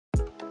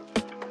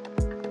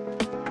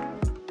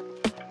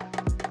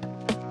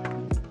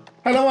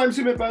Hello, I'm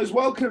Sumit Bose.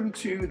 Welcome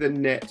to the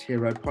Net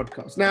Hero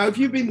podcast. Now, if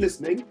you've been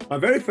listening, my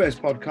very first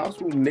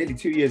podcast, nearly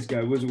 2 years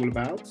ago, was all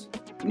about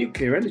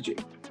nuclear energy.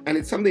 And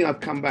it's something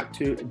I've come back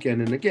to again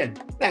and again.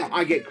 Now,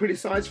 I get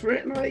criticized for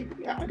it, and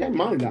I don't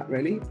mind that,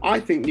 really. I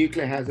think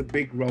nuclear has a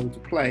big role to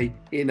play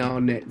in our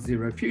net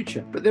zero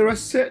future. But there are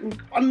certain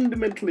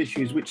fundamental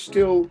issues which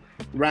still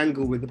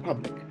wrangle with the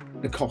public.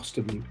 The cost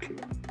of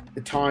nuclear,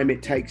 the time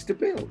it takes to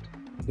build,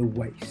 the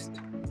waste.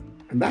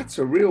 And that's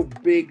a real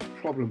big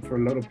problem for a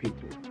lot of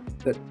people.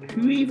 That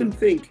who even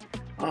think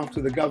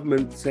after the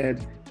government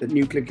said that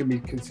nuclear can be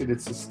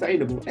considered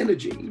sustainable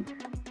energy,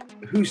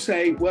 who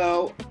say,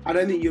 well, I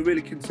don't think you're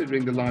really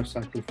considering the life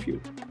cycle of fuel.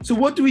 So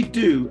what do we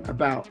do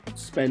about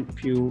spent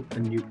fuel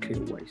and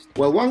nuclear waste?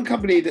 Well, one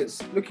company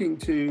that's looking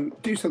to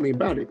do something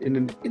about it in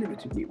an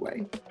innovative new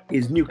way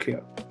is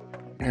newcleo.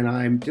 And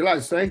I'm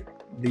delighted to say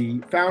the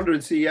founder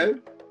and CEO,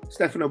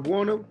 Stefano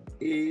Buono,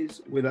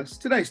 is with us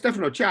today.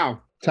 Stefano,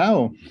 ciao.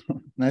 Ciao,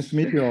 nice to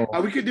meet you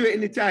all. We could do it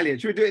in Italian.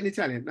 Should we do it in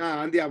Italian? No,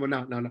 andiamo,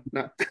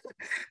 no.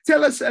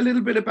 Tell us a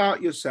little bit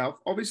about yourself.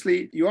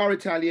 Obviously, you are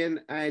Italian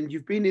and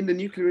you've been in the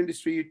nuclear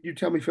industry, you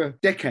tell me, for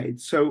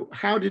decades. So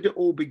how did it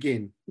all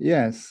begin?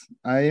 Yes,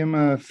 I am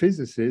a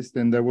physicist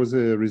and I was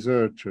a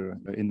researcher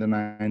in the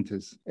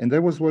 90s. And I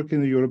was working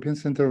in the European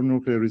Center of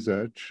Nuclear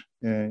Research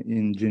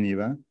in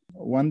Geneva.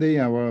 One day,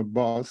 our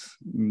boss,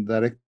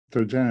 Director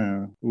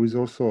General, who is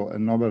also a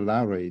Nobel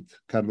laureate,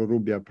 Carlo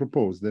Rubbia,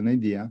 proposed an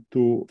idea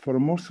for a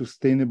more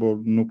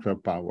sustainable nuclear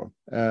power,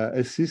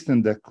 a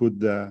system that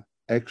could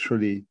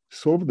actually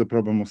solve the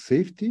problem of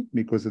safety,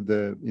 because in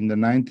the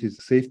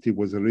 90s, safety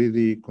was a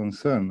really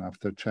concern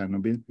after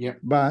Chernobyl,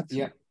 but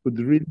could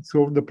really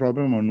solve the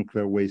problem of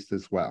nuclear waste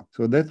as well.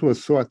 So that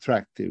was so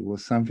attractive, it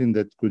was something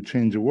that could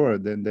change the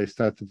world, and they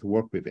started to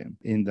work with him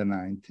in the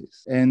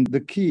 90s. And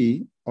the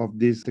key of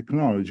this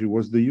technology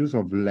was the use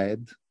of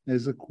lead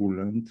as a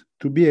coolant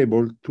to be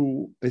able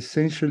to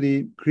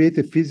essentially create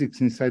a physics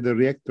inside the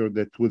reactor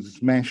that would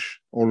smash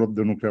all of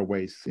the nuclear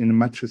waste in a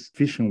much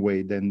efficient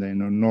way than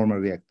in normal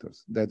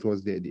reactors. That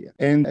was the idea.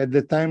 And at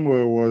the time,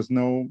 there was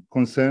no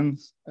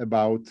concerns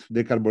about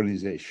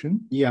decarbonization.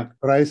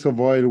 Price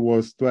of oil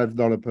was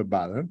 $12 per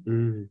barrel.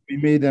 We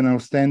made an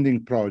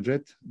outstanding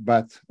project,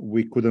 but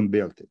we couldn't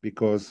build it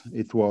because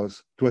it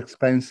was too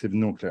expensive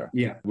nuclear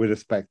with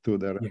respect to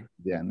the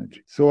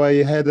energy. So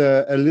I had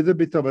a little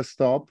bit of a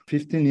stop,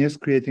 15 years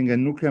creating a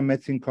nuclear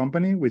medicine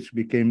company, which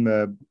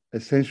became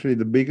essentially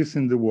the biggest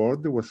in the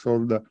world. It was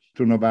sold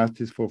to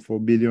Novartis for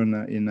 $4 billion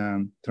in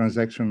a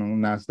transaction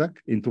on NASDAQ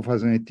in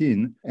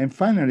 2018. And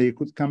finally, it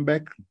could come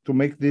back to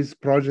make this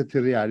project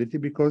a reality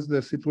because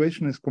the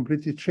situation has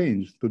completely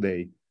changed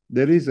today.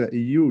 There is a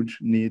huge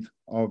need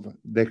of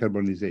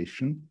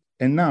decarbonization.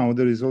 And now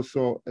there is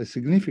also a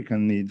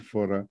significant need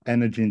for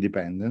energy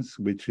independence,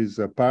 which is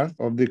a part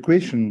of the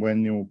equation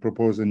when you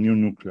propose a new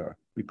nuclear,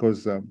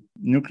 because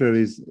nuclear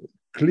is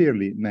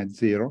clearly net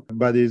zero,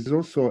 but it's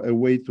also a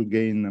way to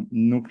gain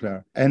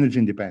nuclear energy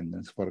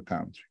independence for a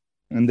country.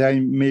 And I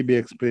maybe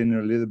explain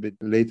a little bit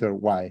later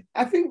why.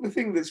 I think the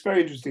thing that's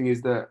very interesting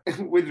is that,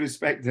 with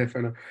respect,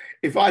 Stefano,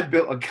 if I'd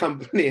built a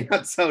company and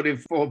I'd sold it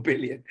 $4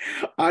 billion,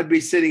 I'd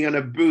be sitting on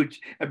a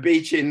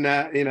beach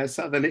in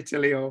southern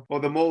Italy or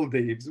the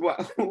Maldives.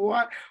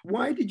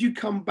 Why did you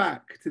come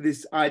back to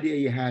this idea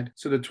you had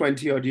sort of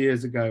 20 odd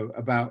years ago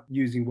about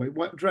using waste?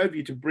 What drove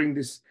you to bring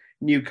this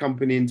new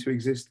company into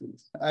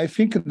existence? I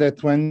think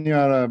that when you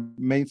are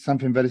made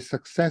something very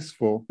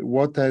successful,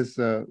 what has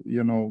the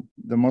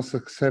most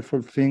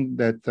successful thing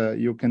that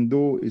you can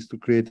do is to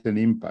create an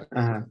impact.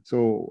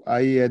 So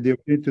I had the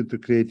opportunity to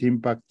create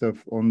impact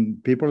on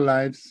people's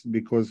lives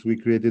because we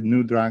created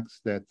new drugs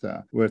that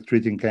were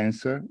treating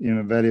cancer in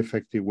a very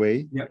effective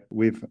way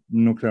with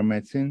nuclear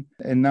medicine.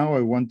 And now I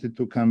wanted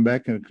to come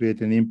back and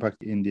create an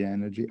impact in the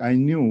energy. I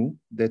knew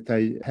that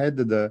I had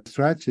the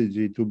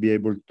strategy to be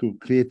able to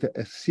create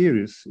a serious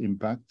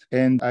impact,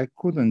 and I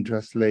couldn't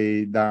just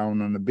lay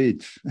down on the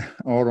beach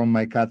or on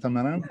my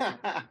catamaran.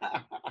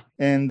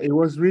 And it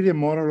was really a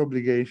moral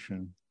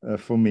obligation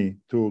for me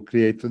to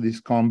create this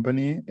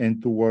company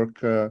and to work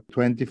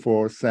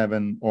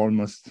 24/7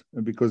 almost,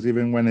 because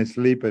even when I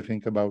sleep, I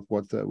think about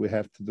what we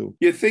have to do.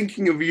 You're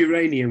thinking of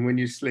uranium when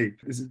you sleep.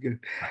 This is good.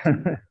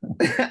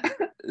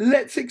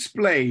 Let's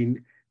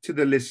explain to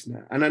the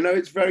listener, and I know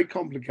it's very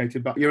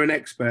complicated, but you're an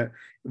expert.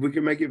 If we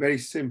can make it very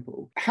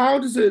simple. How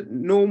does a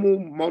normal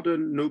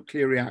modern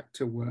nuclear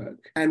reactor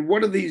work? And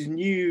what are these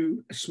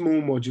new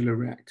small modular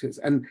reactors?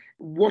 And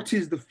what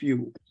is the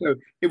fuel? So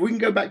if we can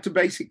go back to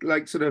basic,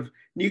 like sort of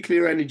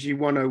nuclear energy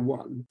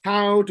 101,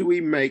 how do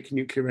we make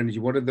nuclear energy?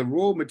 What are the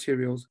raw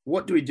materials?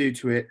 What do we do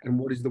to it? And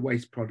what is the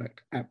waste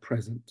product at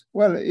present?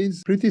 Well,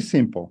 it's pretty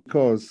simple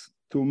because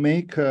to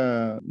make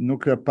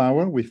nuclear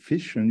power with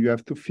fission, you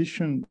have to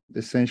fission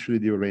essentially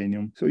the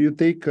uranium. So you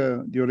take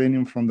the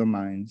uranium from the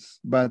mines,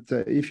 but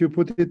if you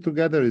put it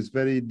together, it's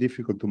very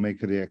difficult to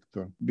make a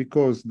reactor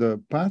because the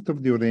part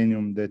of the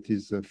uranium that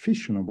is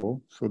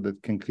fissionable, so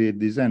that can create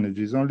this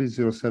energy, is only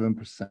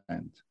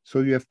 0.7%.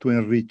 So you have to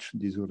enrich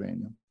this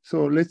uranium.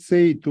 So let's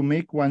say to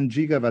make 1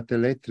 gigawatt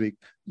electric,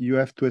 you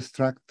have to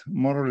extract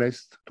more or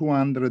less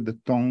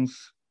 200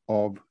 tons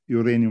of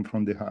uranium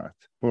from the Earth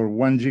for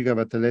 1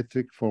 gigawatt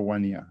electric for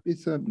 1 year.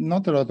 It's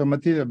not a lot of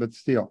material, but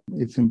still,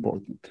 it's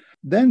important.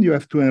 Then you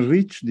have to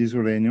enrich this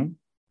uranium.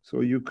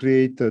 So you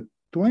create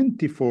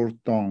 24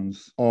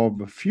 tons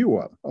of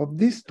fuel. Of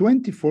these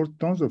 24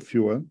 tons of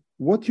fuel,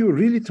 what you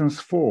really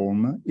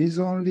transform is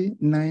only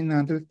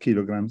 900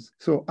 kilograms.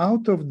 So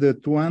out of the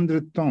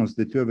 200 tons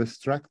that you have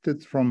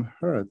extracted from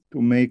Earth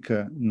to make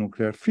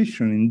nuclear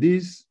fission in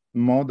these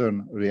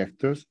modern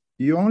reactors,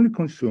 you only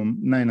consume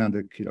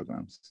 900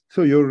 kilograms.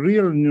 So your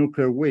real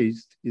nuclear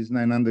waste is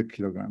 900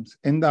 kilograms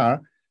and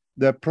are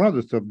the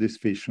product of this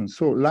fission.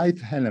 So light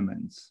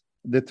elements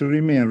that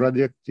remain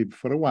radioactive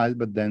for a while,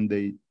 but then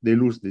they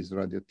lose this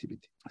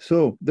radioactivity.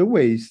 So the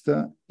waste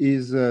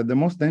is the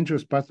most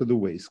dangerous part of the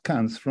waste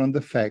comes from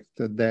the fact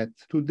that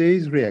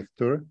today's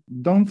reactor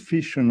don't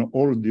fission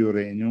all the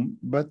uranium,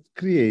 but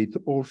create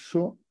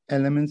also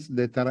elements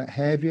that are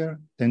heavier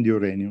than the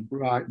uranium.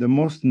 Right. The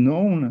most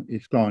known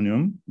is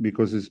plutonium,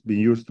 because it's been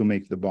used to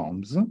make the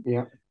bombs.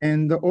 Yeah.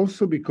 And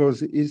also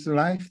because its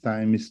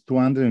lifetime is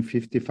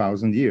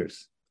 250,000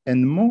 years.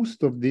 And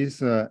most of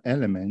these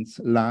elements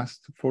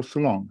last for so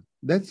long.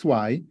 That's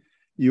why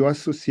you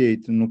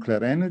associate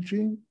nuclear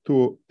energy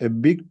to a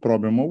big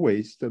problem of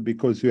waste,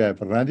 because you have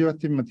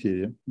radioactive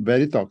material,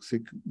 very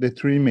toxic,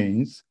 that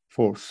remains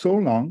for so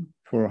long,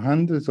 for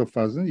hundreds of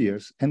thousands of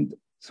years. And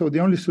so the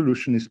only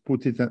solution is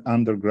put it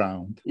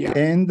underground. Yeah.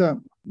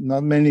 And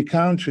not many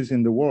countries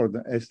in the world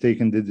has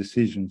taken the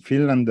decision.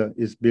 Finland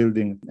is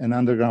building an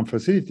underground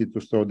facility to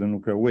store the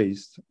nuclear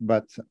waste,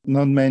 but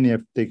not many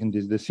have taken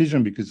this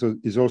decision because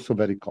it's also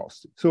very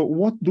costly. So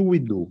what do we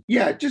do?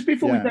 Yeah, just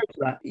before we go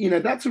to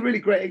that, that's a really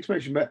great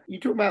explanation, but you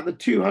talk about the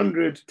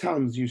 200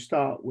 tons you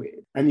start with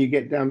and you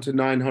get down to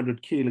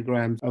 900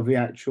 kilograms of the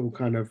actual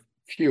kind of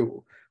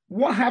fuel.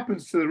 What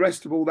happens to the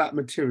rest of all that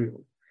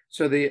material?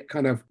 So the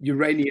kind of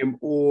uranium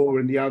ore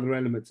and the other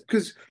elements,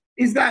 because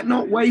is that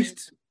not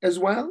waste as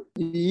well?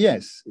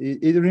 Yes,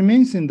 it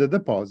remains in the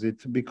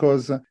deposit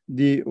because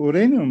the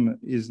uranium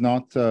is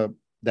not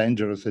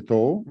dangerous at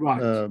all,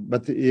 right?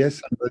 But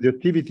yes,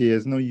 radioactivity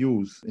has no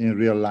use in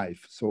real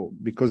life. So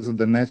because of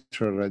the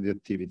natural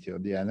radioactivity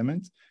of the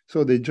elements,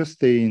 so they just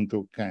stay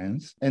into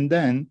cans. And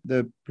then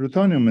the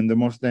plutonium and the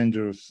most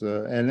dangerous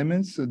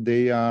elements,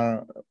 they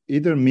are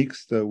either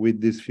mixed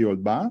with this fuel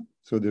bar,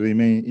 so they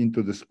remain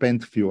into the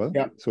spent fuel,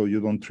 so you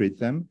don't treat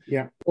them.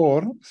 Yeah.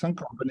 Or some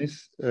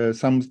companies,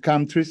 some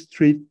countries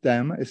treat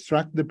them,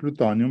 extract the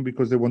plutonium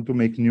because they want to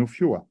make new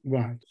fuel.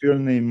 Right. Fuel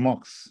named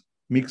MOX,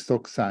 mixed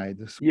oxide.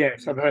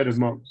 Yes, I've heard of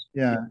MOX.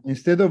 Yeah.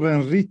 Instead of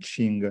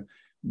enriching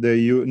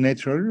the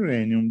natural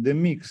uranium, they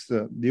mix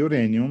the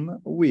uranium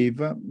with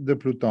the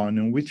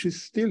plutonium, which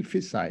is still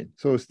fissile,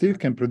 so still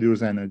can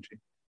produce energy,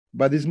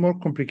 but it's more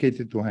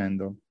complicated to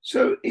handle.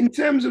 So in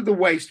terms of the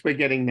waste we're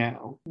getting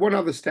now, one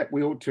other step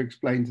we ought to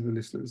explain to the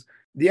listeners,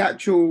 the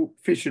actual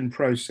fission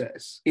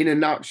process, in a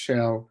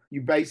nutshell,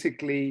 you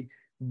basically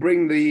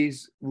bring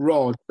these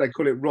rods, they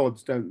call it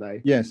rods, don't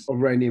they? Yes. Of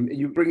uranium.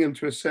 You bring them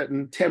to a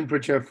certain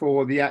temperature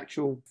for the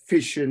actual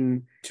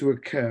fission to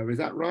occur. Is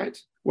that right?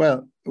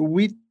 Well,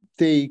 we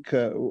take,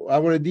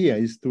 our idea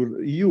is to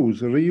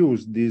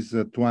reuse these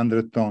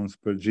 200 tons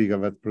per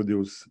gigawatt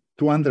produced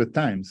 200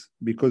 times,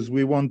 because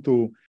we want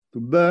to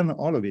burn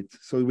all of it,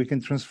 so we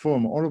can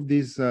transform all of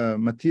this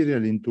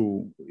material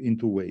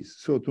into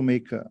waste. So to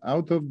make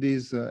out of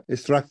this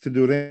extracted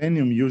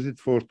uranium, use it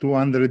for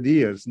 200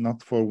 years,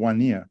 not for 1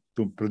 year,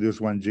 to produce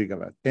 1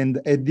 gigawatt.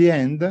 And at the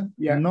end,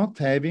 not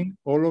having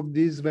all of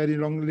these very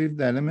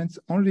long-lived elements,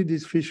 only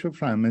these fission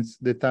fragments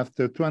that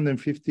after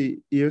 250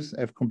 years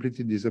have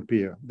completely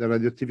disappeared. The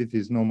radioactivity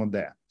is no more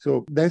there.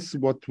 So that's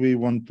what we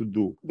want to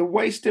do. The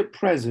waste at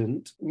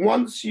present,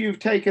 once you've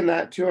taken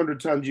that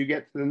 200 tons, you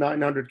get to the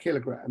 900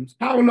 kilograms.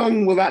 How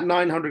long will that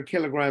 900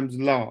 kilograms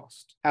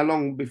last? How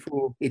long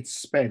before it's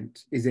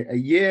spent? Is it a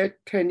year,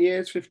 10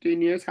 years,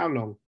 15 years? How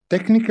long?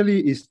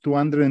 Technically, it's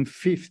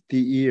 250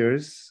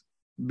 years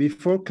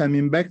before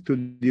coming back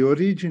to the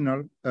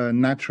original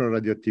natural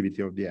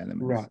radioactivity of the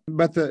elements. Right.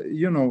 But,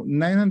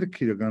 900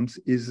 kilograms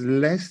is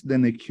less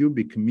than a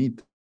cubic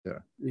meter.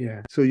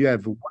 Yeah. So you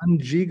have 1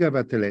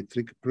 gigawatt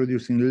electric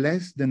producing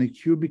less than a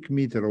cubic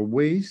meter of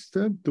waste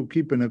to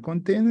keep in a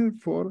container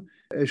for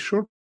a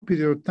short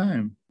period of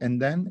time.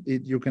 And then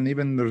you can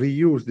even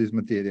reuse this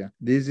material.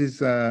 This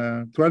is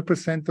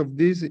 12% of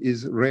this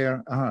is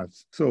rare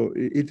earths. So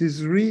it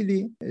is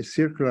really a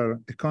circular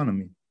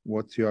economy,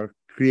 what you are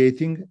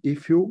creating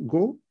if you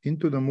go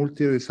into the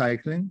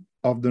multi-recycling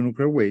of the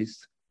nuclear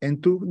waste.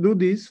 And to do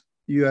this,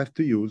 you have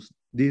to use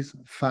these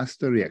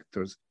fast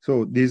reactors.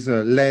 So these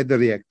lead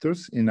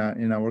reactors in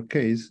our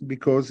case,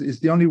 because it's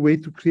the only way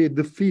to create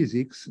the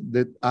physics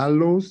that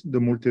allows the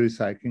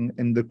multi-recycling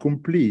and the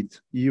complete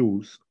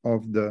use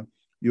of the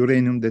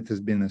uranium that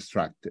has been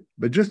extracted.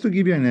 But just to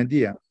give you an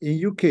idea,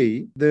 in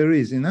UK, there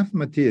is enough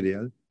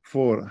material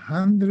for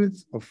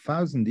hundreds of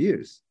thousands of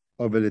years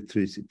of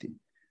electricity.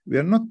 We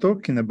are not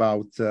talking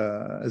about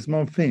a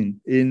small thing.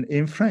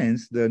 In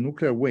France, the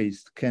nuclear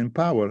waste can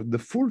power the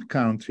full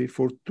country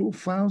for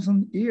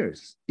 2,000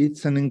 years.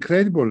 It's an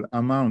incredible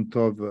amount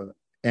of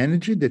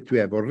energy that we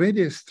have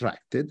already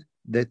extracted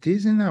that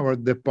is in our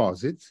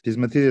deposits. This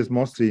material is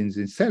mostly in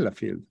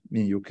Sellafield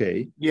in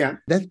UK. Yeah.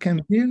 That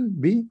can still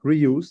be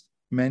reused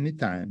many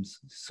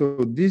times. So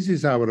this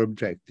is our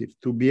objective,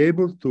 to be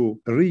able to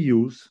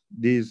reuse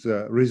this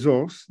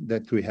resource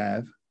that we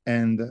have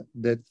and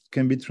that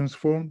can be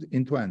transformed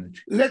into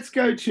energy. Let's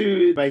go to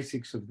the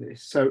basics of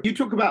this. So you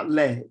talk about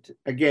lead.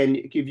 Again,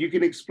 if you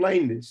can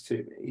explain this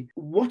to me,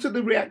 what are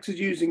the reactors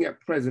using at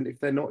present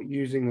if they're not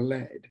using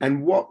lead?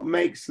 And what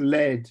makes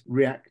lead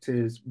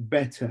reactors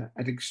better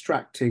at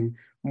extracting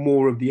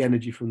more of the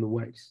energy from the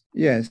waste?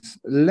 Yes,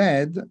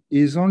 lead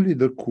is only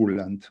the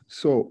coolant.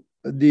 So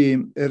the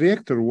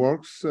reactor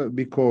works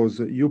because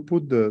you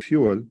put the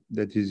fuel,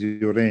 that is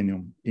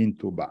uranium,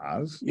 into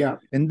bars. Yeah.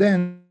 And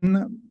then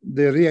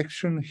the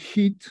reaction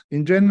heat,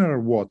 in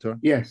general, water.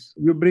 Yes.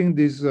 You bring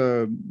this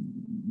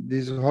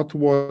hot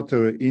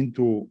water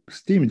into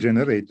steam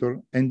generator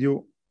and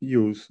you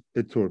use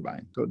a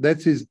turbine. So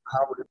that is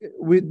how,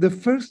 with the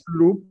first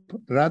loop,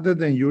 rather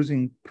than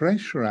using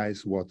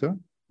pressurized water,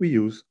 we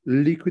use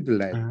liquid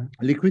lead.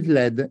 Liquid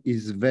lead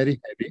is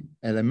very heavy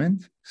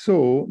element.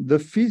 So the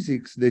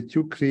physics that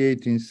you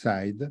create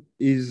inside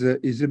is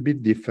a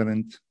bit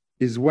different.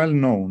 Is well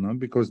known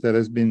because there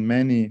has been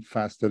many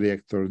fast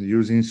reactors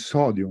using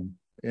sodium,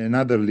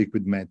 another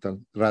liquid metal,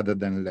 rather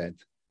than lead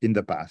in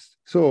the past.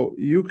 So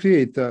you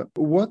create,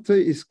 what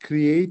is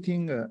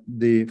creating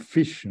the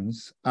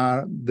fissions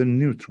are the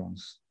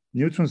neutrons.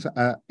 Neutrons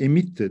are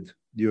emitted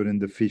during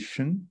the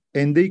fission,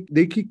 and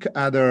they kick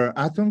other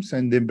atoms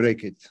and they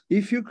break it.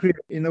 If you create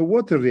in a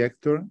water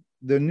reactor,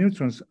 the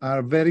neutrons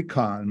are very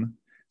calm.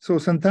 So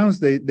sometimes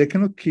they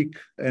cannot kick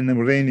an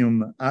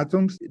uranium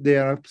atoms, they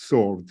are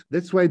absorbed.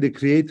 That's why they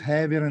create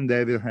heavier and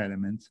heavier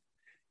elements.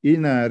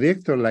 In a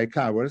reactor like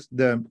ours,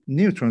 the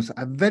neutrons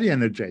are very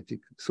energetic.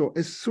 So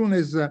as soon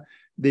as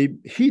they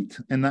hit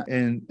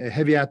a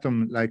heavy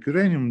atom like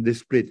uranium, they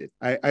split it.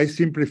 I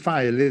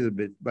simplify a little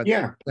bit, but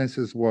this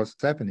is what's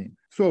happening.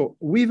 So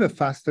with a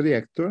fast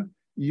reactor,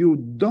 you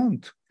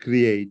don't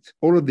create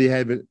all of the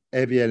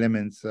heavy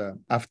elements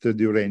after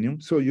the uranium.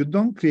 So you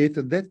don't create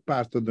that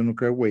part of the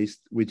nuclear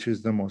waste, which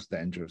is the most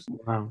dangerous.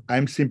 Wow.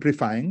 I'm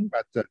simplifying,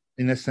 but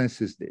in a sense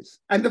is this.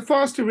 And the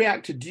faster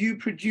reactor, do you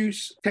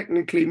produce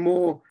technically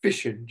more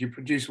fission? Do you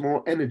produce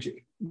more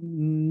energy?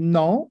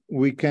 No,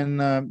 we can.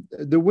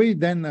 The way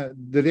then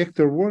the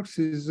reactor works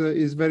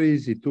is very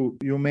easy.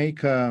 You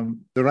make the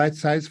right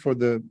size for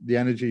the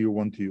energy you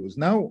want to use.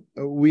 Now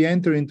we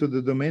enter into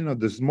the domain of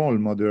the small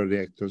modular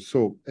reactors.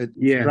 So a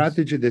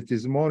strategy that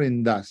is more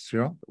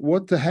industrial.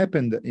 What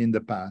happened in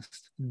the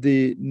past?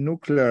 The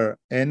nuclear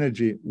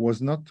energy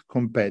was not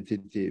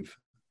competitive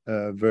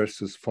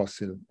versus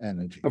fossil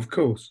energy. Of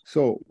course.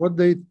 So what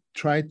they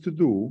tried to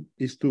do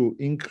is to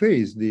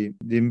increase the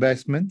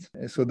investment,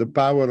 so the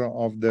power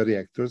of the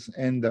reactors,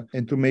 and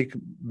to make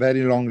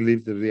very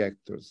long-lived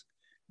reactors.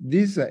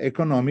 This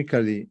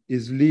economically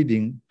is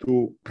leading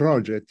to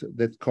projects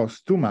that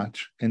cost too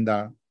much and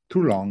are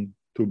too long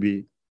to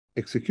be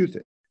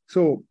executed.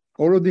 So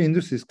all of the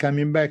industry is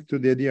coming back to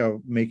the idea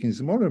of making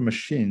smaller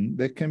machine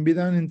that can be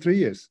done in 3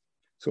 years.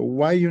 So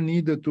why you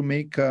need to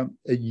make a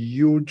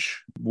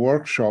huge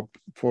workshop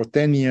for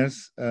 10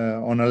 years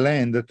on a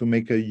land to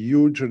make a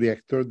huge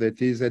reactor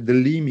that is at the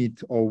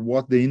limit of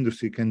what the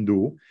industry can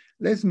do?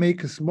 Let's make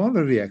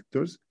smaller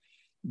reactors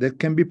that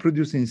can be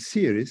produced in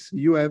series.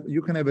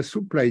 You can have a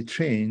supply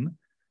chain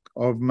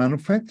of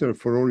manufacture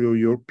for all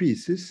your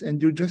pieces, and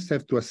you just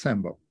have to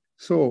assemble.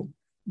 So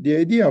the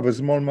idea of a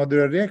small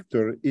modular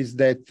reactor is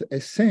that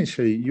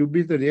essentially you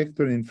build a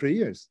reactor in 3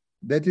 years.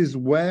 That is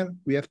where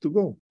we have to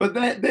go. But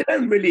they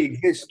don't really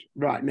exist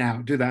right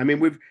now, do they? I mean,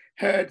 we've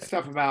heard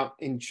stuff about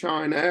in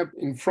China,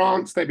 in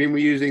France, they've been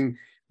reusing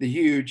the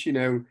huge,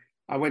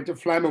 I went to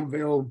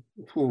Flamanville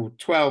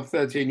 12,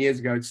 13 years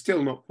ago. It's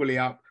still not fully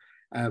up.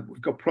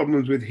 We've got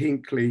problems with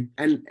Hinkley.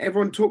 And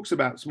everyone talks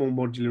about small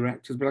modular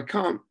reactors, but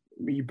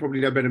you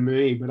probably know better than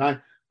me, but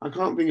I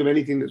can't think of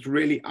anything that's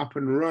really up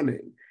and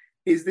running.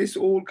 Is this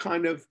all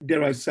kind of,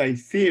 dare I say,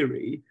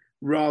 theory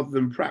rather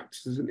than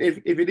practices? And if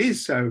it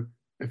is so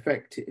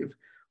effective,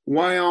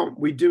 why aren't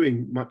we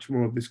doing much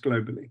more of this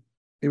globally?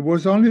 It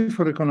was only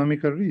for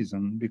economical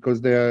reason,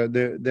 because they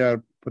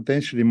are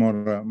potentially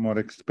more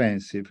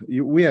expensive.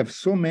 We have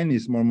so many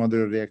small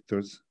modular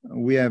reactors.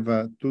 We have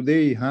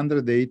today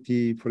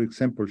 180, for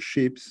example,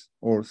 ships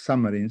or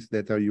submarines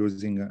that are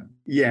using.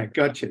 Yeah,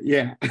 gotcha.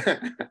 Yeah.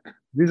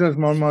 These are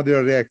small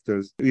modular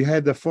reactors. We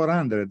had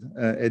 400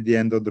 at the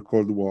end of the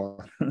Cold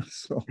War.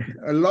 So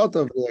a lot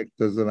of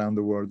reactors around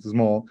the world,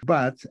 small,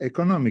 but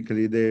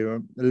economically they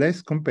are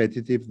less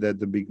competitive than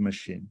the big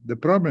machine. The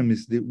problem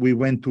is that we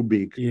went too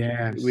big.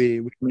 Yes.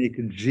 We make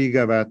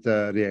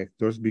gigawatt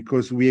reactors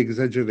because we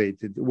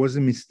exaggerated. It was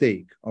a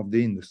mistake of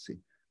the industry.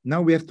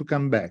 Now we have to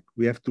come back.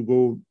 We have to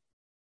go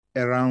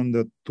around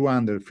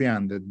 200,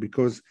 300,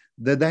 because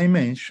the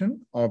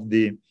dimension of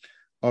the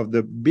of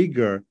the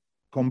bigger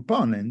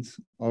components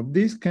of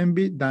this can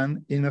be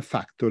done in a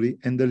factory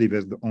and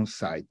delivered on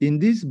site. In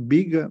these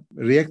big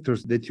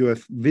reactors that you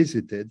have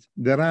visited,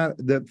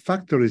 the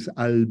factories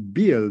are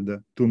built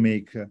to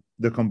make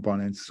the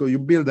components. So you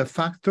build a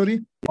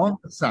factory on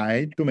the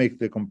site to make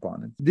the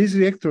components. These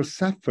reactors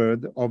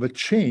suffered of a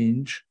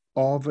change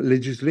of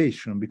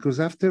legislation because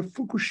after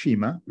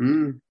Fukushima,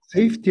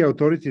 safety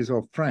authorities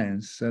of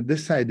France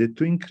decided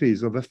to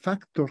increase of a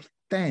factor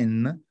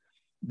 10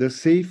 the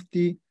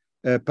safety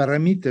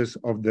parameters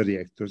of the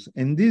reactors.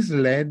 And this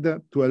led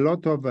to a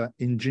lot of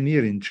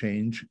engineering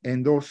change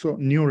and also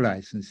new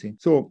licensing.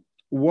 So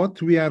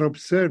what we are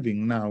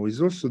observing now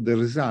is also the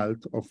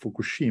result of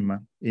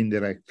Fukushima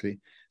indirectly.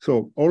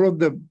 So all of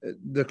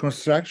the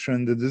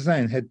construction, the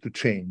design had to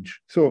change.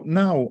 So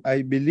now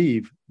I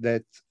believe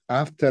that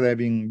after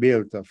having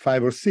built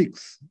 5 or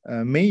 6,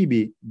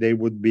 maybe they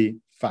would be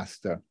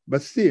faster,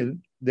 but still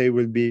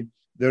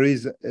there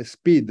is a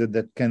speed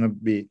that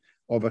cannot be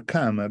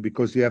overcome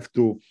because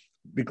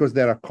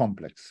they are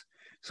complex.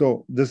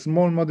 So the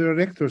small modular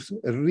reactors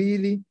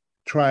really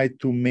try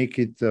to make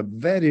it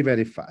very,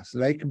 very fast,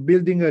 like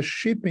building a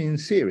ship in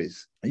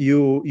series.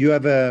 You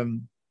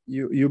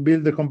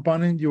build the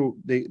component,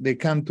 they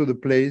come to the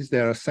place,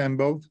 they are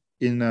assembled.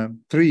 In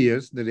 3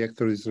 years, the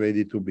reactor is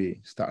ready to be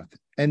started.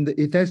 And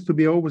it has to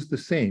be always the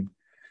same,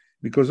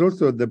 because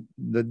also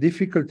the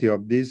difficulty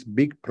of this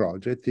big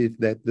project is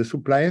that the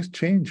suppliers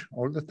change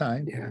all the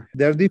time. Yeah.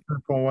 They're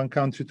different from one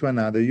country to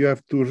another. You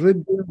have to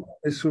rebuild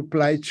a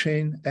supply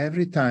chain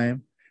every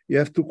time. You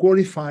have to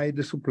qualify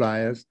the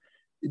suppliers.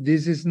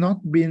 This has not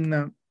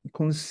been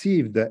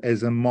conceived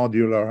as a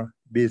modular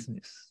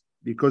business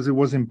because it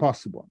was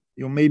impossible.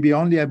 You maybe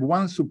only have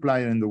one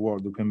supplier in the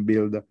world who can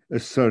build a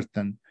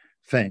certain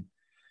thing.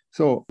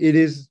 So it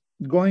is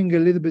going a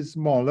little bit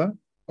smaller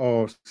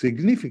or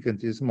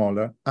significantly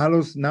smaller,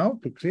 allows now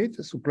to create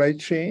a supply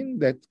chain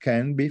that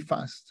can be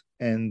fast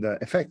and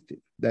effective.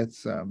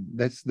 That's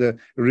the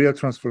real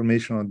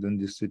transformation of the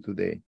industry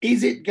today.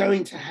 Is it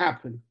going to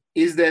happen?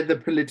 Is there the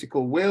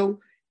political will?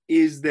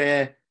 Is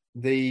there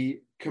the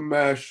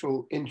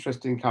commercial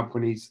interest in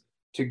companies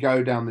to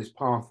go down this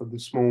path of the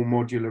small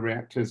modular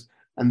reactors,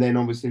 and then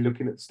obviously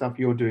looking at stuff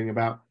you're doing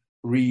about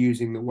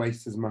reusing the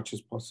waste as much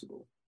as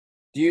possible?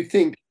 Do you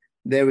think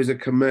there is a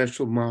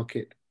commercial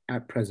market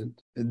at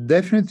present?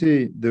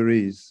 Definitely there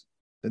is.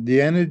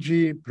 The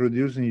energy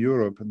produced in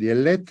Europe, the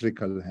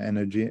electrical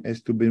energy,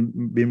 has to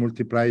be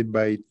multiplied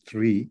by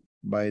 3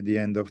 by the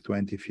end of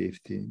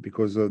 2050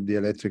 because of the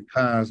electric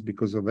cars,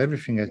 because of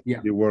everything has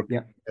to be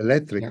working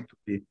electric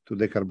to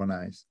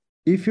decarbonize.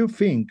 If you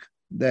think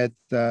that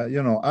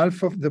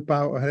half of the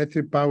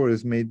electric power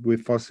is made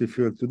with fossil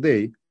fuel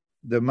today,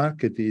 the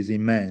market is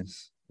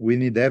immense. We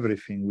need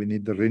everything. We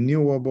need the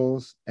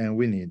renewables and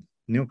we need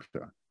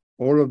nuclear.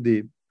 All of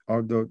the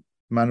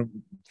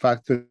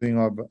manufacturing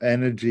of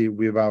energy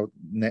without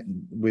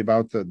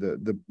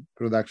the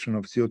production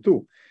of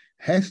CO2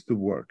 has to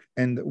work.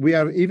 And we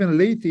are even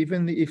late,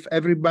 even if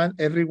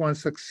everyone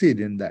succeeds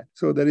in that.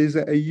 So there is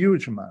a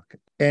huge market.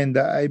 And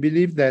I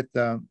believe that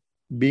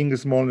being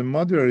small and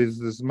modular is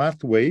the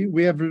smart way.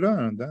 We have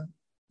learned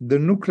the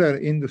nuclear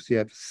industry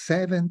has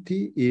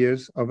 70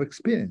 years of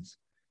experience.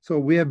 So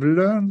we have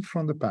learned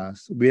from the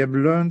past. We have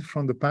learned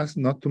from the past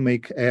not to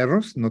make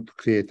errors, not to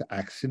create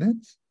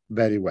accidents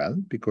very well,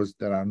 because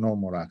there are no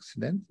more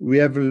accidents. We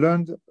have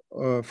learned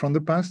from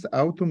the past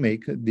how to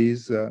make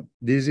this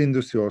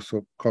industry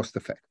also cost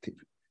effective.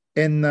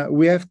 And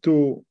we have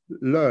to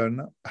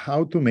learn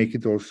how to make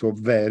it also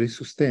very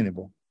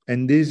sustainable.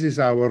 And this is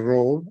our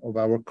role of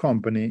our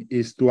company,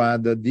 is to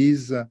add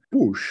this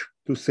push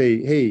to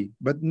say, hey,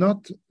 but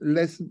not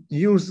let's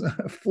use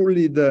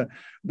fully the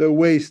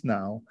waste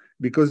now,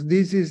 because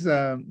these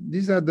are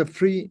the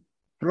 3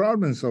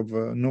 problems of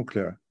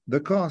nuclear: the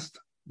cost,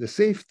 the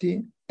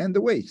safety, and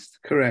the waste.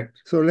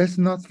 Correct. So let's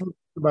not forget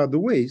about the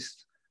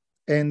waste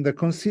and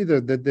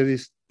consider that there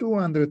is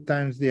 200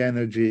 times the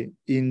energy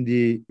in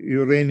the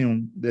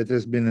uranium that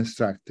has been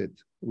extracted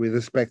with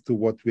respect to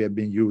what we have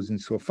been using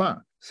so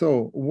far.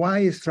 So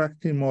why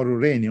extracting more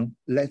uranium?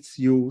 Let's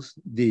use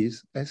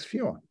this as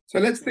fuel. So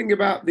let's think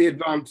about the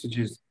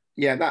advantages.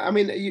 Yeah,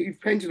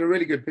 you've painted a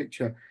really good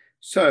picture.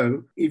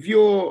 So if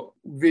your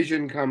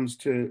vision comes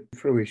to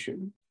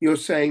fruition, you're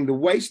saying the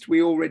waste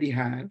we already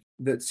have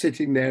that's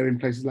sitting there in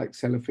places like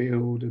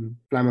Sellafield and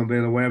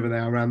Flamanville or wherever they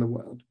are around the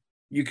world,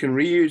 you can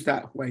reuse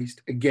that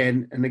waste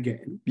again and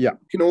again. Yeah.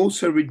 You can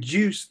also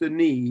reduce the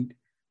need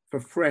for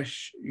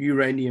fresh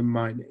uranium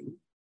mining.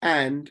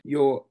 And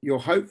you're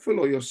hopeful,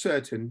 or you're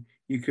certain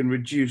you can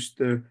reduce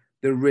the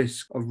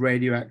risk of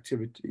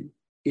radioactivity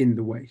in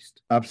the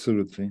waste.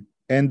 Absolutely.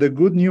 And the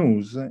good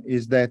news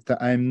is that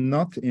I'm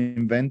not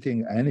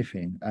inventing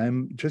anything.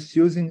 I'm just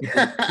using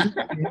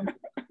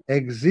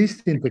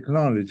existing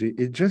technology.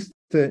 It's just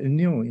a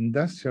new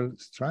industrial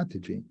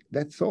strategy.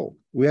 That's all.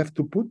 We have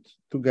to put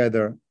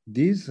together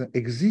these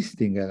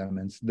existing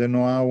elements, the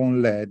know-how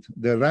on lead.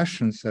 The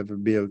Russians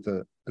have built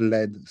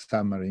lead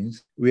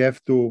submarines.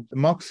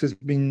 MOX has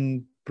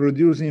been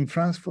produced in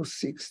France for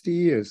 60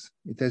 years.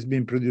 It has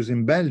been produced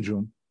in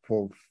Belgium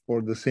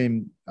for the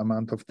same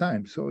amount of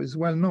time. So it's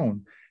well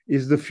known.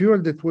 It's the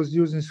fuel that was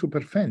used in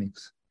Superphénix.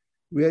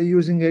 We are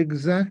using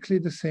exactly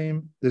the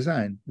same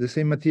design, the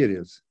same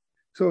materials.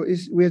 So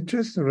we are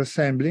just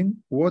resembling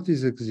what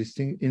is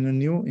existing in a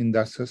new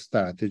industrial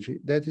strategy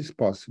that is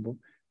possible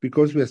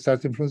because we are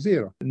starting from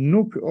zero.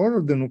 All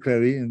of the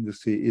nuclear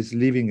industry is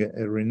living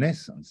a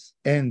renaissance.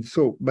 And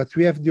so, but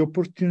we have the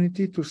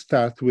opportunity to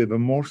start with a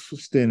more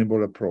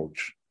sustainable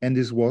approach. And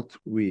is what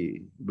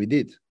we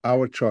did.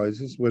 Our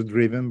choices were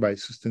driven by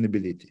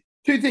sustainability.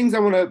 Two things I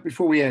want to,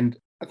 before we end.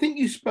 I think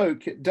you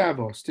spoke at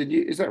Davos, did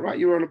you? Is that right?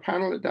 You were on a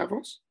panel at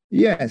Davos?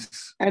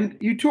 Yes. And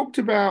you talked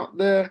about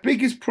the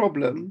biggest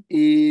problem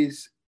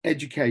is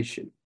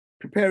education,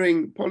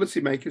 preparing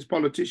policymakers,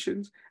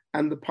 politicians,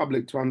 and the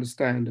public to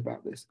understand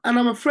about this. And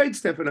I'm afraid,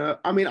 Stefano,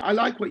 I mean, I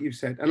like what you've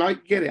said, and I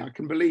get it, I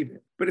can believe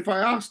it. But if I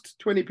asked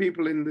 20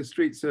 people in the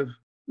streets of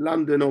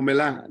London or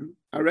Milan,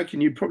 I reckon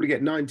you'd probably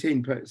get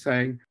 19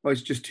 saying, oh,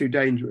 it's just too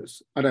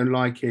dangerous. I don't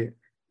like it.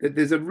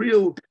 There's a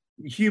real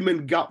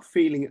human gut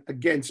feeling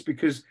against,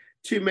 because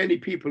too many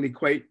people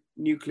equate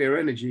nuclear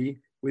energy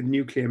with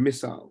nuclear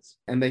missiles.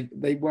 And they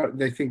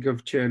think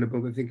of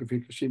Chernobyl, they think of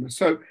Fukushima.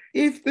 So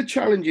if the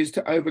challenge is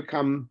to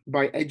overcome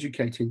by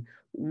educating,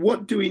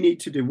 what do we need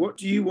to do? What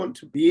do you want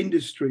the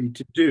industry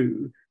to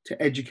do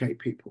to educate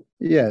people?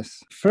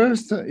 Yes.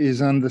 First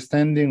is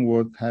understanding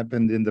what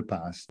happened in the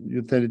past.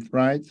 You tell it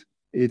right.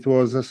 It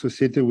was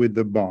associated with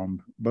the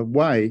bomb. But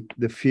why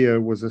the fear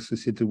was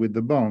associated with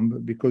the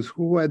bomb? Because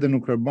who had the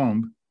nuclear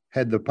bomb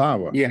had the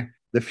power. Yeah.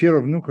 The fear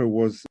of nuclear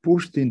was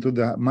pushed into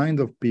the mind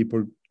of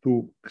people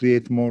to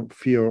create more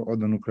fear of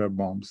the nuclear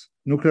bombs.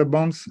 Nuclear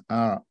bombs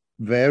are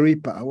very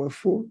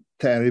powerful,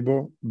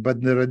 terrible,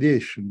 but the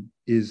radiation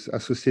is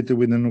associated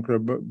with the nuclear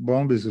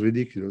bomb is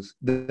ridiculous.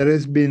 There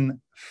has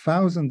been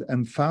thousands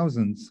and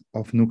thousands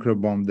of nuclear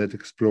bombs that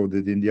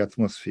exploded in the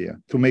atmosphere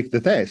to make the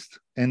test.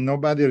 And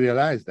nobody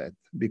realized that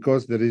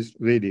because there is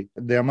really,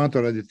 the amount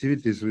of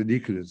radioactivity is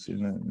ridiculous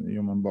in a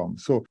human bomb.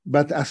 So,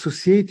 but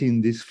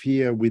associating this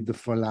fear with the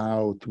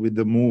fallout, with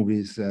the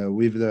movies,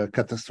 with the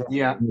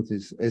catastrophic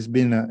movies has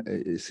been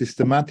a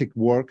systematic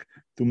work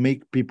to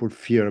make people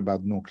fear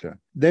about nuclear.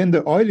 Then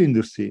the oil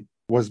industry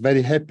was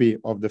very happy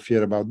of the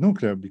fear about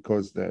nuclear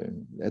because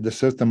at a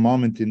certain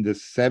moment in the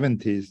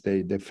 70s,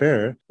 they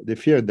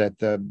feared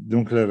that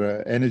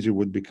nuclear energy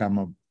would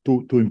become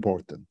too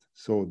important.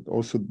 So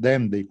also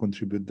them, they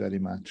contribute very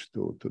much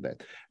to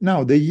that.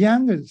 Now, the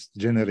youngest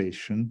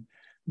generation,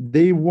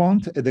 they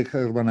want a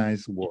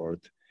decarbonized world.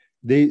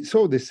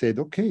 So they said,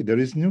 okay, there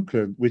is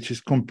nuclear, which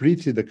is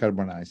completely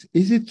decarbonized.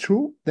 Is it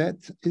true that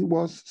it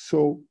was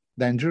so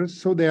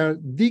dangerous? So they are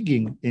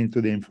digging into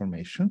the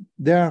information.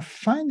 They are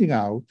finding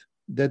out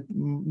that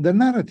the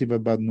narrative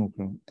about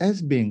nuclear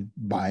has been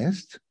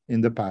biased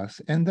in the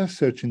past, and they're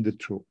searching the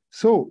truth.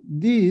 So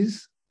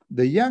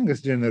the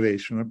youngest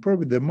generation are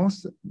probably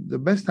the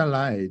best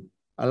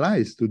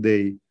allies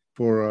today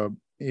for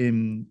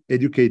in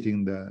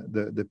educating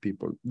the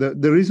people.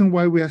 The reason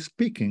why we are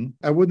speaking,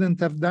 I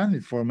wouldn't have done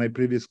it for my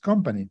previous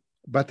company,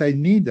 but I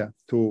need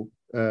to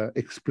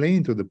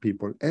explain to the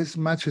people as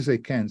much as I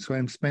can. So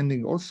I'm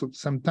spending also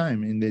some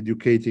time in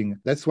educating.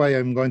 That's why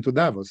I'm going to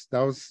Davos.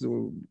 Davos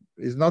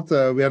is not,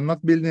 we are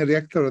not building a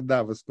reactor at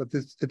Davos, but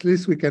at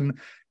least we can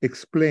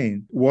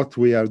explain what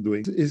we are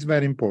doing. It's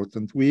very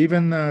important. We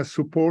even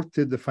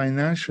supported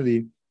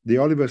financially the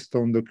Oliver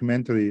Stone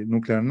documentary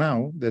Nuclear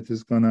Now that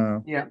is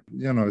gonna,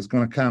 is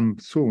gonna come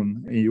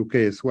soon in UK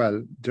as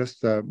well.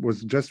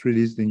 Was just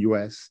released in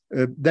US.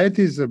 That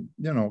is,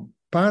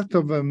 part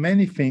of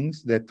many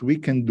things that we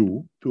can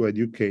do to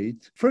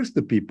educate first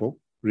the people.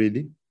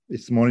 Really,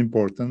 it's more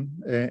important,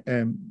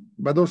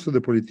 but also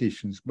the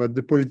politicians. But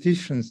the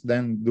politicians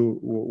then do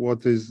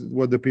what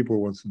the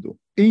people want to do.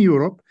 In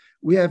Europe,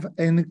 we have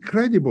an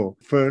incredible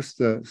first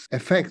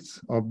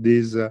effects of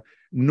this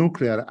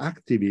nuclear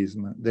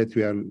activism that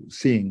we are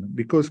seeing,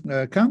 because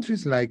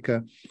countries like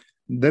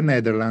the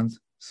Netherlands,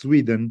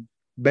 Sweden,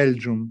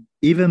 Belgium,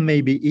 even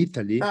maybe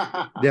Italy,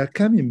 they are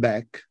coming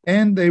back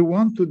and they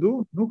want to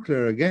do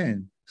nuclear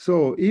again.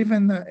 So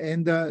even,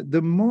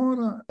 the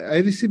more I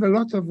receive a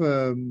lot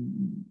of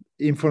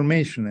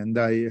information, and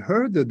I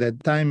heard at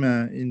that time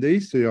in the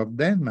history of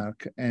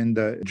Denmark and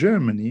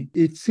Germany,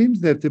 it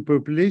seems that the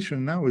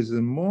population now is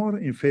more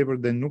in favor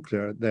than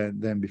nuclear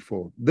than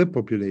before, the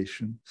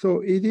population.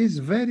 So it is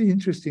very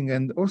interesting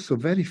and also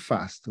very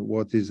fast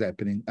what is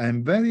happening.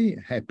 I'm very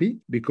happy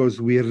because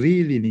we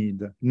really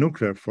need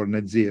nuclear for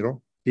net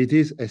zero. It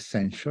is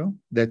essential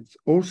that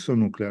also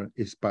nuclear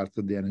is part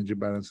of the energy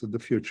balance of the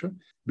future,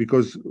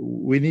 because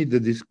we need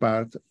this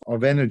part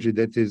of energy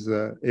that is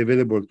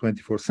available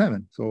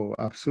 24/7. So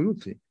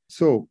absolutely.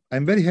 So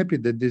I'm very happy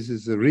that this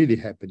is really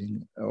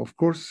happening. Of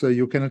course,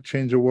 you cannot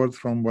change the world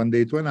from one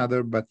day to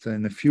another, but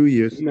in a few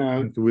years,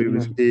 we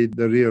will see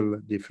the real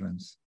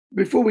difference.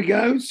 Before we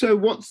go, so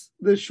what's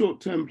the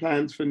short-term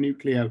plans for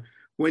Nucleo?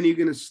 When are you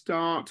going to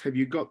start? Have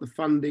you got the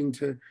funding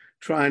to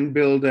try and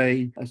build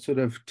a sort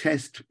of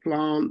test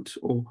plant,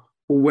 or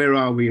Or where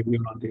are we in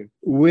your idea?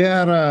 We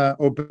are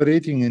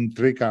operating in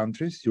 3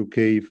 countries,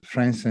 UK,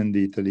 France, and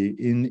Italy.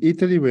 In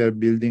Italy, we are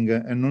building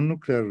a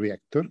non-nuclear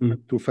reactor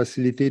to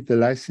facilitate the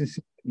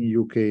licensing in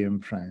UK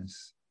and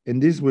France.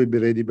 And this will be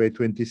ready by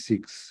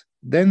 26.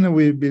 Then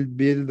we will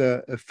build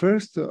a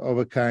first of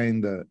a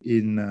kind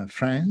in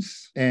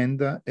France and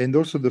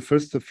also the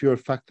first fuel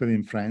factory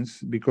in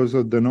France because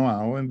of the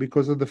know-how and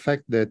because of the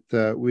fact that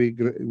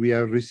we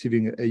are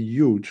receiving a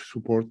huge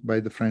support by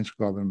the French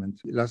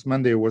government. Last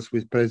Monday I was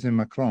with President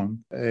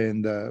Macron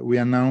and we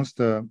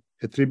announced a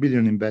 3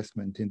 billion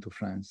investment into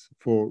France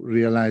for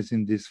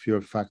realizing this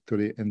fuel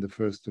factory and the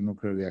first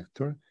nuclear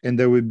reactor. And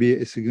there will be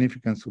a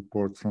significant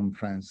support from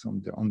France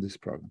on this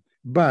program.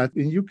 But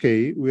in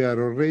UK, we are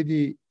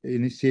already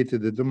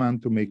initiated the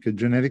demand to make a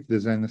generic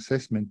design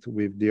assessment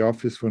with the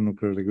Office for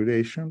Nuclear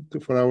Regulation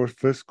for our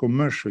first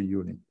commercial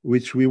unit,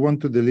 which we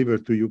want to deliver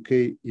to UK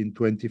in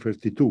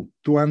 2032,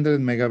 200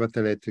 megawatt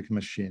electric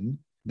machine.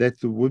 That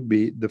would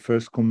be the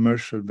first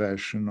commercial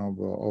version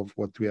of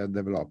what we are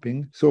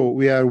developing. So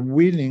we are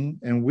willing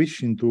and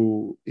wishing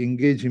to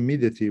engage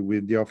immediately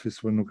with the Office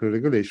for Nuclear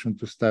Regulation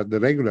to start the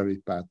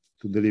regulatory path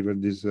to deliver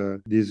this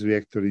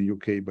reactor in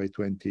UK by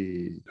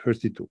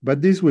 2032.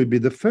 But this will be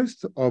the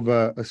first of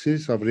a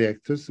series of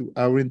reactors.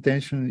 Our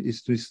intention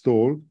is to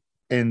install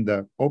and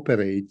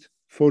operate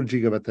 4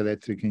 gigawatt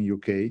electric in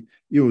UK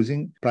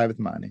using private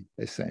money,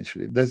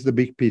 essentially. That's the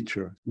big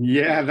picture.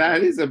 Yeah,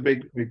 that is a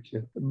big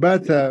picture.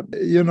 But,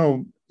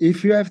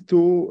 if you have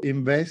to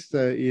invest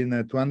in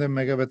a 200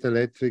 megawatt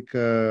electric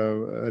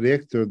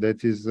reactor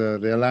that is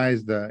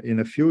realized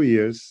in a few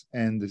years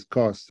and it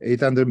costs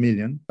 800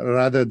 million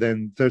rather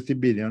than 30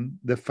 billion,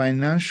 the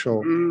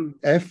financial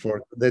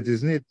effort that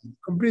is needed is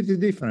completely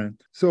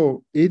different.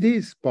 So it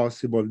is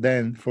possible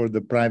then for the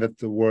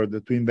private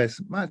world to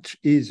invest much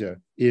easier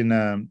in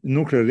a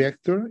nuclear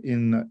reactor,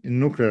 in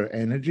nuclear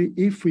energy,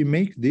 if we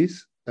make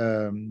this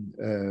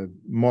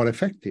more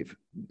effective,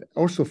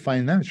 also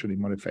financially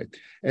more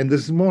effective. And the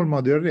small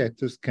modular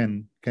reactors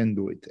can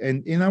do it.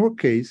 And in our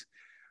case,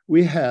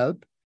 we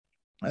help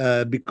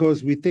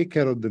because we take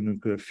care of the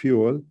nuclear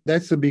fuel.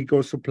 That's a big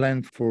also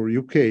plan for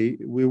UK.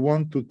 We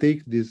want to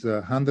take this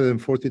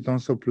 140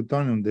 tons of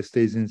plutonium that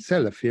stays in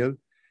Sellafield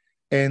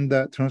and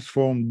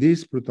transform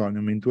this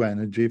plutonium into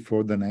energy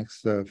for the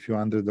next few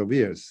hundred of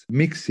years,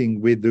 mixing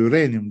with the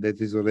uranium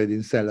that is already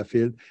in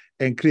Sellafield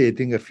and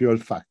creating a fuel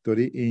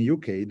factory in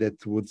UK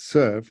that would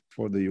serve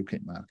for the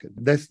UK market.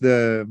 That's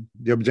the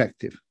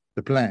objective,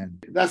 the plan.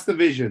 That's the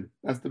vision.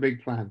 That's the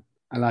big plan.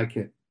 I like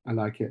it.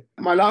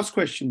 My last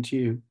question to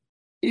you,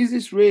 is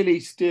this really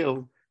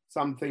still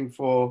something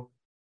for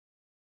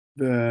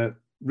the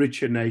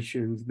richer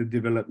nations, the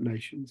developed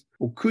nations?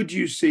 Or could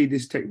you see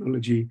this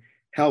technology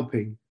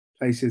helping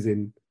places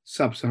in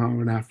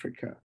sub-Saharan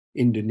Africa,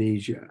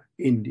 Indonesia,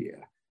 India,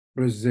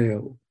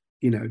 Brazil,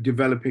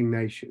 developing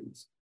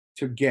nations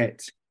to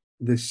get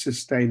this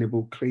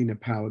sustainable, cleaner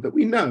power that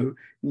we know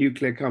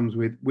nuclear comes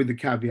with the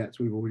caveats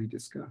we've already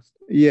discussed?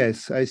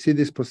 Yes, I see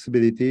this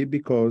possibility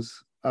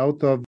because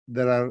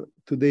there are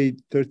today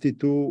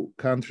 32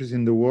 countries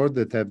in the world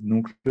that have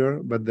nuclear,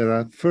 but there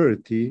are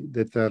 30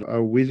 that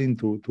are willing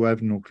to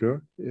have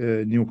nuclear,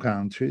 new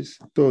countries.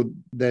 So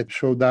that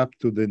showed up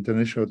to the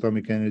International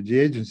Atomic Energy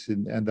Agency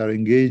and are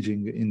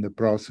engaging in the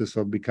process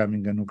of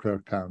becoming a nuclear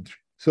country.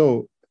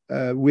 So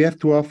we have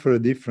to offer a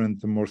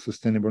different, more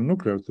sustainable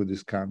nuclear to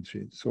this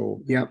country.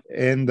 So, yeah.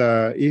 And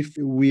if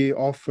we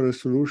offer a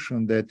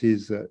solution that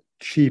is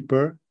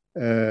cheaper,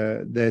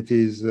 that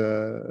is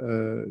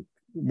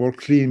more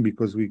clean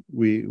because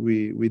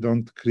we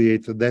don't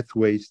create that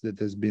waste that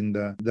has been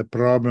the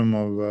problem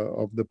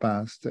of the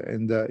past.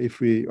 And if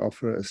we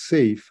offer a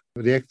safe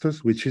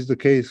reactors, which is the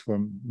case for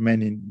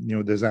many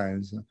new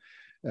designs,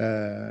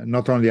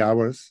 not only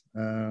ours,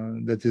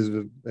 that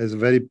has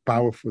very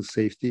powerful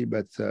safety,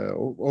 but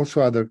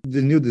also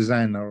the new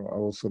design are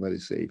also very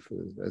safe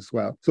as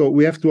well. So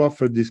we have to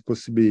offer this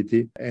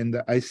possibility,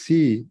 and I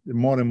see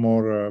more and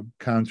more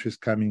countries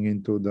coming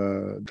into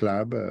the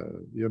club.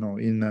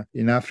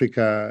 In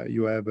Africa,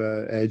 you have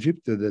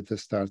Egypt that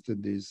has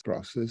started this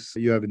process.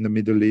 You have in the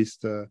Middle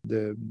East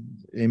the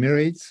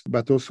Emirates,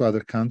 but also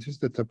other countries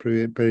that are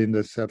preparing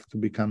themselves to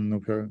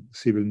become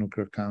civil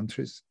nuclear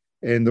countries.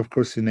 And of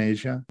course in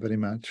Asia, very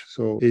much.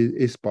 So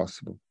it's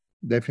possible.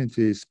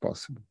 Definitely it's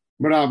possible.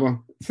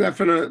 Bravo.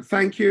 Stefano,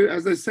 thank you.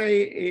 As they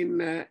say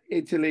in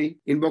Italy,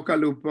 in bocca al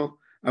lupo,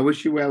 I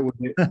wish you well with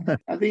it.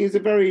 I think it's a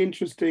very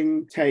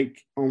interesting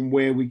take on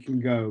where we can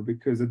go,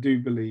 because I do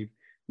believe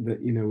that,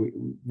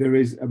 there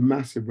is a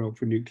massive role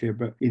for nuclear,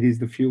 but it is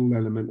the fuel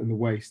element and the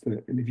waste.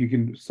 And if you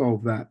can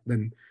solve that,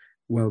 then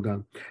well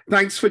done.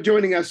 Thanks for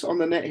joining us on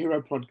the Net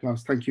Hero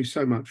podcast. Thank you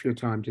so much for your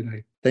time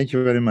today. Thank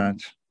you very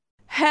much.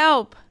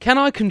 Help! Can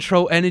I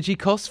control energy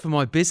costs for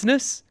my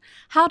business?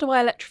 How do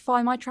I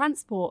electrify my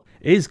transport?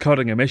 Is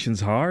cutting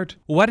emissions hard?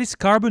 What is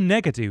carbon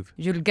negative?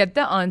 You'll get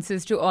the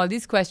answers to all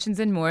these questions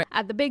and more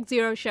at the Big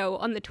Zero Show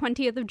on the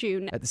 20th of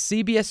June at the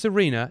CBS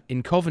Arena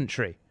in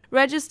Coventry.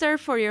 Register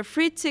for your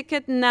free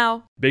ticket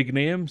now. Big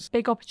names,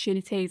 big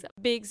opportunities.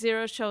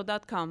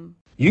 BigZeroShow.com.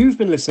 You've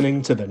been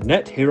listening to the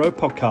Net Hero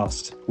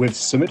podcast with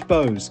Sumit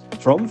Bose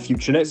from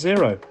Future Net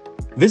Zero.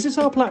 Visit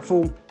our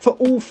platform for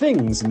all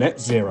things net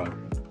zero.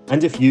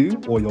 And if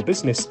you or your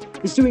business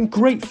is doing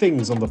great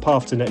things on the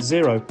path to net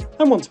zero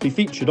and want to be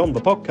featured on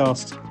the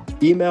podcast,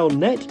 email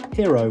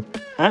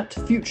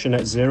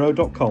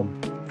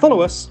nethero@futurenetzero.com.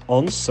 Follow us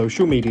on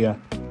social media.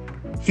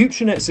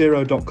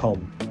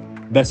 futurenetzero.com.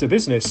 Better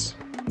business,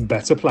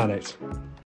 better planet.